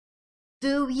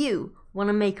Do you want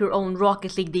to make your own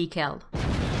Rocket League decal?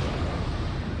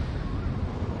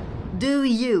 Do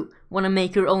you want to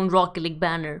make your own Rocket League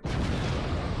banner?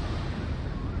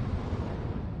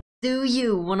 Do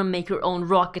you want to make your own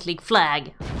Rocket League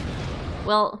flag?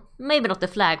 Well, maybe not the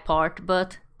flag part,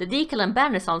 but the decal and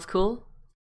banner sounds cool.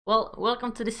 Well,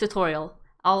 welcome to this tutorial.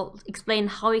 I'll explain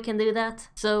how you can do that,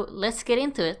 so let's get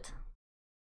into it.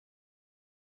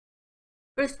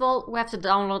 First of all, we have to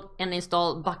download and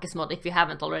install Bakkesmod if you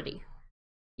haven't already.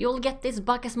 You'll get this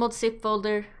Bakkesmod zip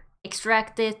folder,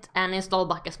 extract it, and install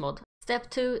Bakkesmod. Step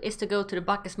 2 is to go to the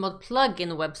Bakkesmod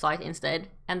plugin website instead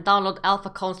and download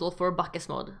Alphaconsole for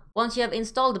Bakkesmod. Once you have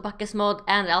installed Bakkesmod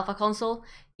and Alphaconsole,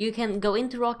 you can go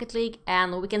into Rocket League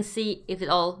and we can see if it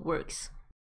all works.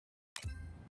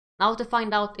 Now to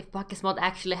find out if Bakkesmod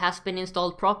actually has been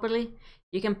installed properly,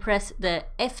 you can press the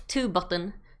F2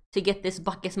 button to get this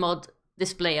Bakkesmod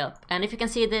display up. And if you can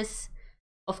see this,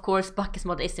 of course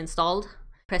Bakkesmod is installed.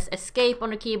 Press escape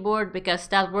on the keyboard because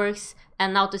that works,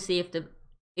 and now to see if the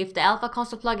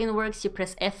Alphaconsole plugin works, you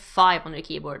press F5 on the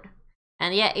keyboard.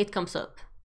 And yeah, it comes up.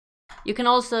 You can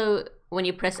also, when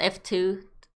you press F2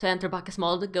 to enter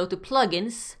Bakkesmod, go to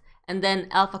plugins and then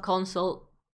Alphaconsole,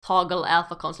 toggle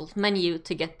Alphaconsole menu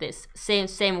to get this.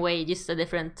 Same way, just a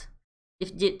different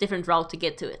route to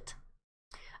get to it.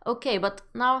 Okay, but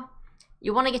now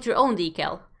you want to get your own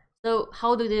decal. So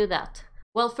how do you do that?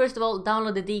 Well, first of all,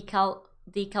 download the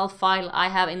decal file I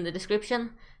have in the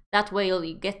description. That way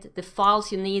you'll get the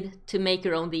files you need to make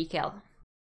your own decal.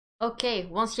 Okay,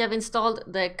 once you have installed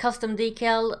the custom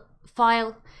decal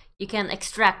file, you can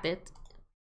extract it.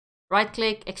 Right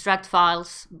click, extract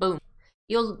files, boom.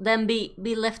 You'll then be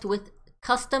left with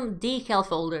custom decal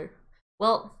folder.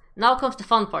 Well, now comes the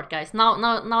fun part, guys. Now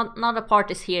the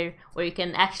part is here where you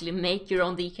can actually make your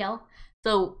own decal.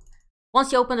 So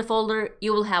once you open the folder,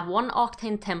 you will have one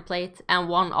Octane template and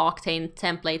one Octane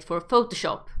template for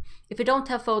Photoshop. If you don't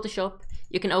have Photoshop,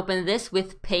 you can open this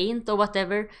with Paint or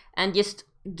whatever and just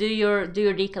do your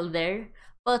decal there.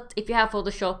 But if you have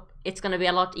Photoshop, it's gonna be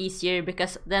a lot easier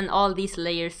because then all these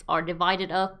layers are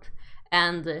divided up,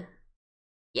 and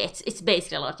yeah, it's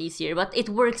basically a lot easier. But it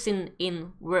works in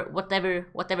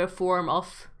whatever form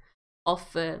of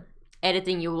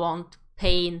editing you want,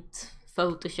 Paint,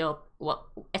 Photoshop,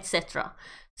 etc.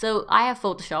 So I have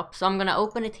Photoshop, so I'm gonna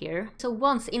open it here. So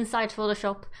once inside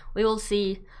Photoshop, we will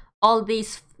see all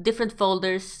these different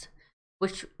folders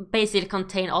which basically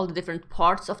contain all the different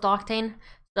parts of the Octane.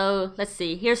 So let's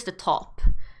see, here's the top.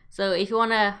 So if you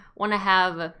wanna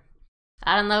have,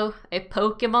 I don't know, a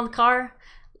Pokemon car,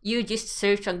 you just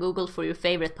search on Google for your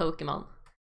favorite Pokemon.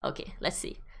 Okay, let's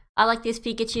see. I like this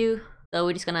Pikachu, so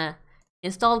we're just gonna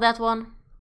install that one.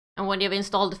 And when you've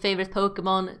installed the favorite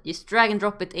Pokemon, just drag and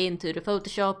drop it into the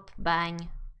Photoshop, bang.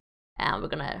 And we're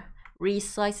gonna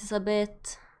resize this a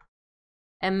bit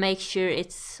and make sure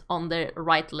it's on the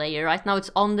right layer. Right now it's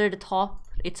under the top,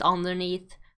 it's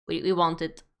underneath. We want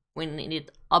it, we need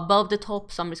it above the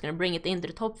top, so I'm just gonna bring it into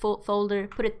the top folder,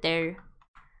 put it there.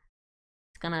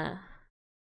 It's gonna,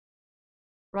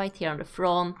 right here on the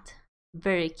front,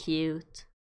 very cute.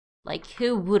 Like,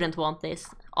 who wouldn't want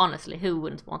this? Honestly, who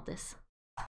wouldn't want this?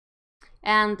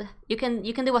 And you can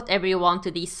do whatever you want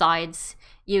to these sides.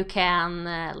 You can,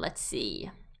 let's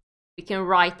see, we can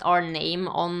write our name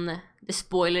on the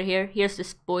spoiler here. Here's the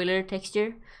spoiler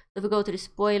texture. So if we go to the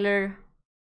spoiler,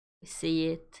 we see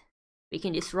it. We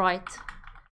can just write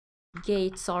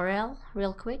GatesRL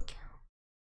real quick.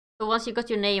 So once you got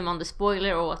your name on the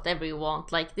spoiler or whatever you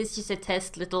want, like this is just a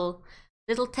test little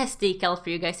test decal for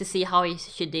you guys to see how you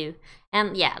should do.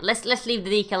 And yeah, let's leave the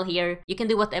decal here. You can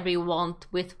do whatever you want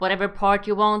with whatever part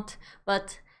you want,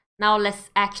 but now let's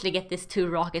actually get this to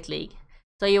Rocket League.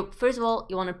 So you first of all,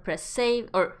 you want to press save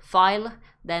or file,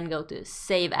 then go to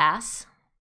save as.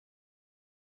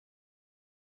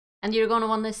 And you're going to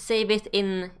want to save it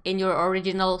in your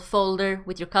original folder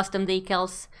with your custom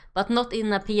decals, but not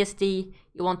in a PSD.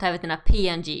 You want to have it in a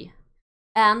PNG.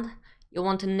 And you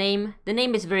want to name, the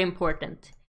name is very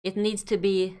important. It needs to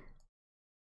be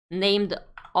named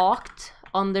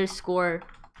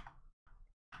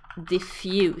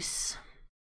oct_diffuse.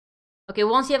 Okay,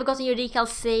 once you have gotten your decal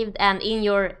saved and in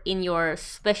your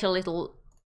special little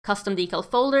custom decal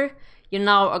folder, you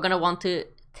now are gonna want to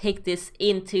take this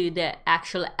into the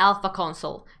actual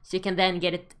Alphaconsole, so you can then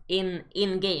get it in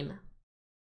game.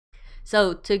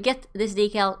 So to get this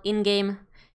decal in game,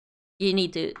 you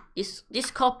need to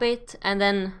just copy it and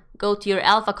then go to your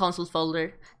Alphaconsole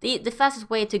folder. The fastest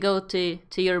way to go to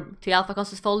your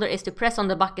Alphaconsole folder is to press on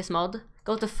the Bakkesmod,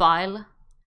 go to File,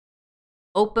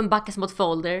 open Bakkesmod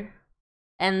folder,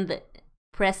 and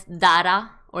press Data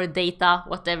or Data,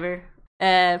 whatever,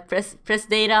 press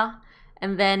data,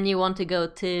 and then you want to go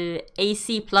to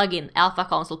AC plugin,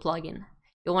 Alphaconsole plugin.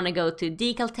 You want to go to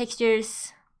Decal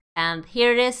textures, and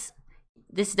here it is.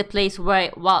 This is the place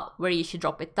where you should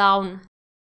drop it down.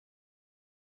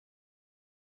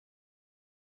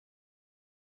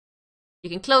 You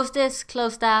can close this,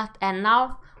 close that, and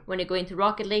now when you go into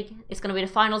Rocket League, it's gonna be the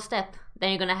final step.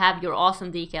 Then you're gonna have your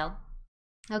awesome decal.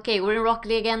 Okay, we're in Rocket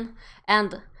League again,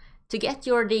 and to get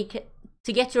your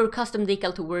custom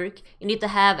decal to work, you need to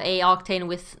have a octane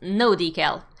with no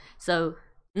decal. So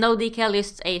no decal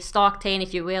is a star octane,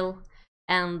 if you will,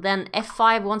 and then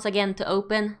F5 once again to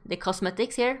open the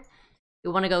cosmetics here.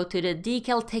 You want to go to the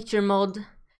decal texture mode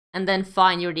and then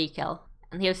find your decal.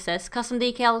 And here it says custom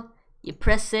decal. You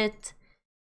press it.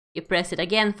 You press it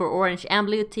again for orange and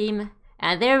blue team,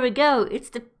 and there we go. It's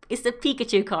the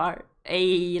Pikachu car.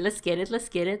 Hey, let's get it. Let's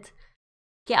get it.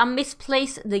 Okay, I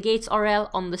misplaced the GatesRL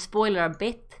on the spoiler a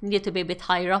bit. Needed to be a bit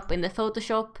higher up in the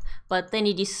Photoshop, but then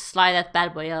you just slide that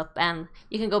bad boy up, and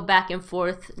you can go back and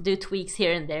forth, do tweaks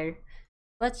here and there.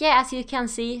 But yeah, as you can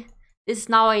see, this is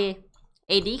now a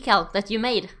decal that you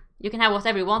made. You can have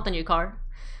whatever you want on your car.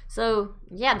 So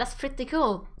yeah, that's pretty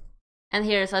cool. And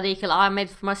here's a decal I made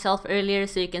for myself earlier,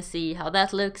 so you can see how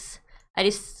that looks. I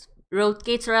just wrote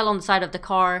GatesRL on the side of the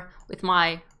car with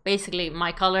basically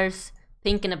my colors,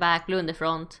 pink in the back, blue in the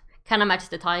front. Kinda matches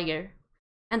the tiger.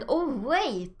 And oh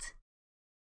wait!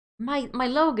 My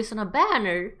logo's on a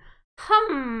banner!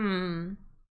 Can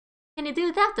you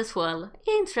do that as well?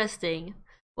 Interesting.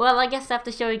 Well, I guess I have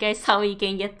to show you guys how you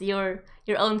can get your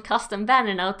own custom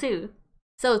banner now too.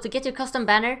 So to get your custom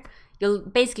banner, you'll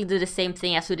basically do the same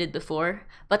thing as we did before,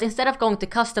 but instead of going to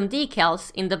custom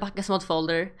decals in the Bakkesmod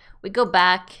folder, we go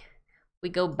back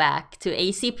to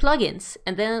AC plugins,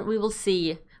 and then we will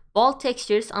see ball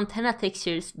textures, antenna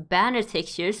textures, banner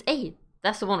textures. Hey,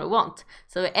 that's the one we want.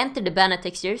 So we enter the banner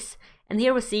textures, and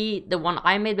here we see the one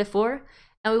I made before,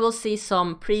 and we will see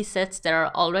some presets that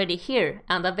are already here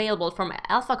and available from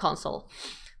Alphaconsole.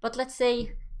 But let's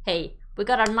say, hey, we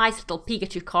got our nice little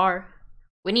Pikachu car.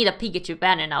 We need a Pikachu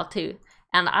banner now too,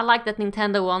 and I like that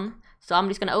Nintendo one, so I'm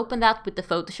just gonna open that with the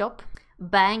Photoshop.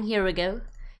 Bang, here we go.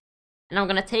 And I'm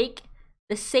gonna take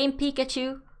the same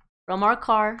Pikachu from our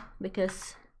car,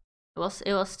 because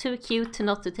it was too cute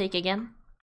not to take again.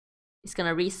 It's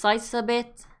gonna resize a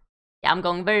bit. Yeah, I'm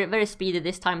going very, very speedy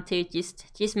this time too,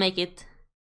 just make it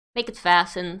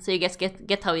fast, and so you guys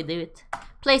get how you do it.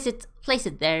 Place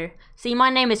it there. See,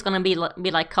 my name is gonna be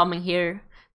like coming here.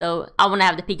 So I want to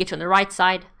have the Pikachu on the right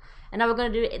side, and now we're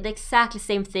going to do the exactly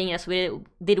same thing as we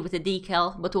did with the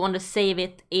decal, but we want to save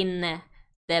it in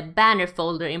the banner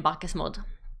folder in Bakkesmod.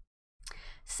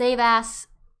 Save as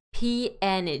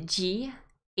PNG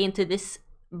into this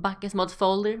Bakkesmod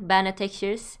folder, banner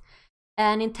textures,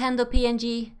 and Nintendo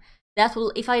PNG. That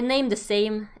will, if I name the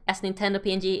same as Nintendo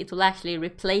PNG, it will actually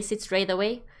replace it straight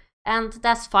away, and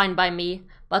that's fine by me.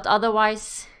 But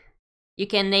otherwise, you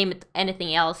can name it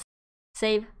anything else.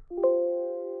 Save.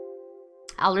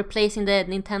 I'll replace in the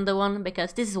Nintendo one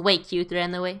because this is way cuter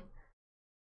anyway.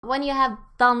 When you have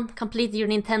completed your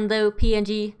Nintendo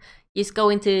PNG, you just go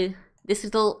into this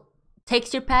little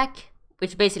texture pack,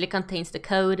 which basically contains the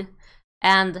code.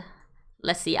 And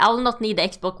let's see, I will not need the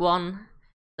Xbox One,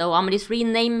 so I'm gonna just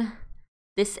rename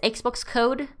this Xbox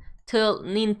code to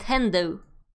Nintendo.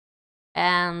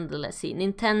 And let's see,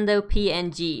 Nintendo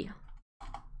PNG.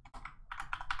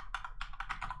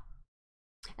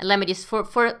 And let me just,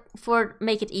 for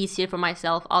make it easier for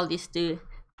myself, I'll just do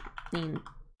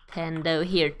Nintendo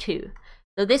here too.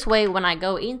 So this way, when I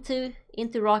go into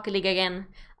Rocket League again,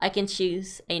 I can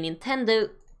choose a Nintendo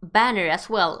banner as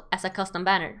well as a custom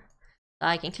banner. So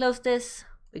I can close this,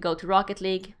 we go to Rocket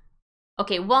League.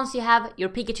 Okay, once you have your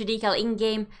Pikachu decal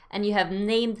in-game and you have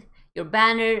named your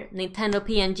banner Nintendo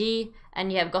PNG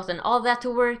and you have gotten all that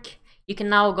to work, you can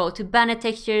now go to banner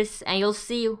textures and you'll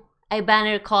see a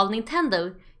banner called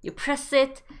Nintendo. You press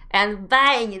it and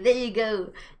bang, there you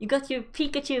go. You got your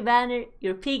Pikachu banner,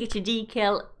 your Pikachu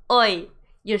decal. Oi,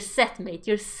 you're set, mate,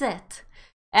 you're set.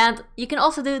 And you can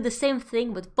also do the same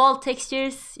thing with ball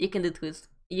textures. You can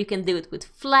do it with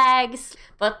flags,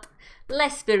 but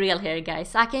let's be real here,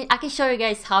 guys. I can show you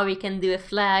guys how you can do a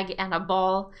flag and a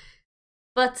ball,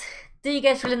 but do you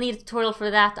guys really need a tutorial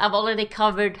for that? I've already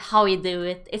covered how you do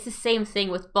it. It's the same thing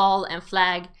with ball and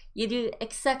flag. You do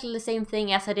exactly the same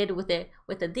thing as I did with the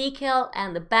decal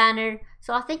and the banner.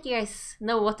 So I think you guys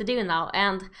know what to do now.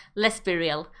 And let's be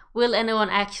real, will anyone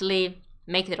actually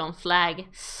make their own flag?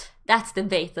 That's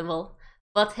debatable.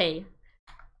 But hey,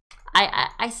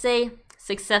 I say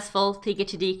successful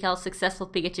Pikachu decal, successful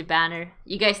Pikachu banner.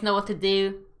 You guys know what to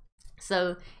do.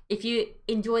 So if you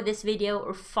enjoyed this video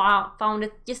or found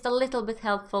it just a little bit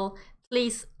helpful,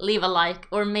 please leave a like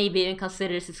or maybe even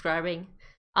consider subscribing.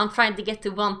 I'm trying to get to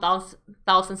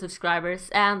 1,000 subscribers,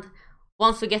 and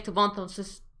once we get to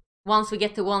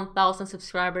 1,000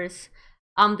 subscribers,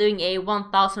 I'm doing a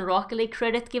 1,000 Rocket League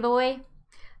credit giveaway.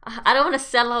 I don't want to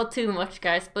sell out too much,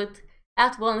 guys, but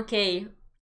at 1K,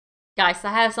 guys,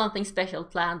 I have something special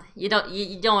planned. You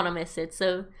don't want to miss it.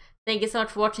 So thank you so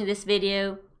much for watching this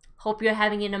video. Hope you're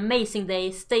having an amazing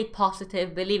day. Stay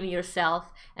positive, believe in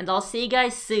yourself, and I'll see you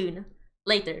guys soon.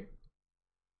 Later.